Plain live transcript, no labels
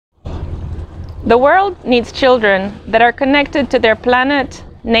The world needs children that are connected to their planet,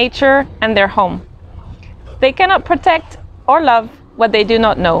 nature, and their home. They cannot protect or love what they do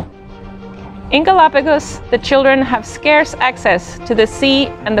not know. In Galapagos, the children have scarce access to the sea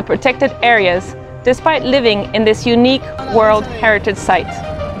and the protected areas, despite living in this unique World Heritage Site.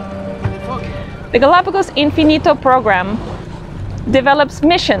 The Galápagos Infinito program develops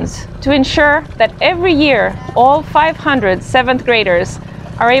missions to ensure that every year all 500 7th graders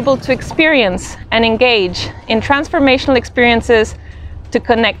are able to experience and engage in transformational experiences to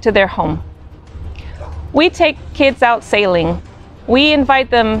connect to their home. We take kids out sailing. We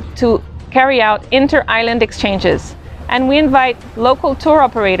invite them to carry out inter-island exchanges, and we invite local tour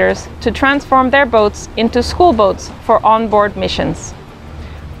operators to transform their boats into school boats for onboard missions.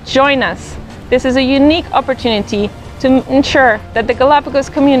 Join us. This is a unique opportunity to ensure that the Galapagos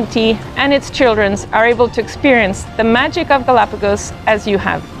community and its children are able to experience the magic of Galapagos as you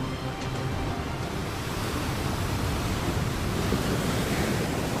have.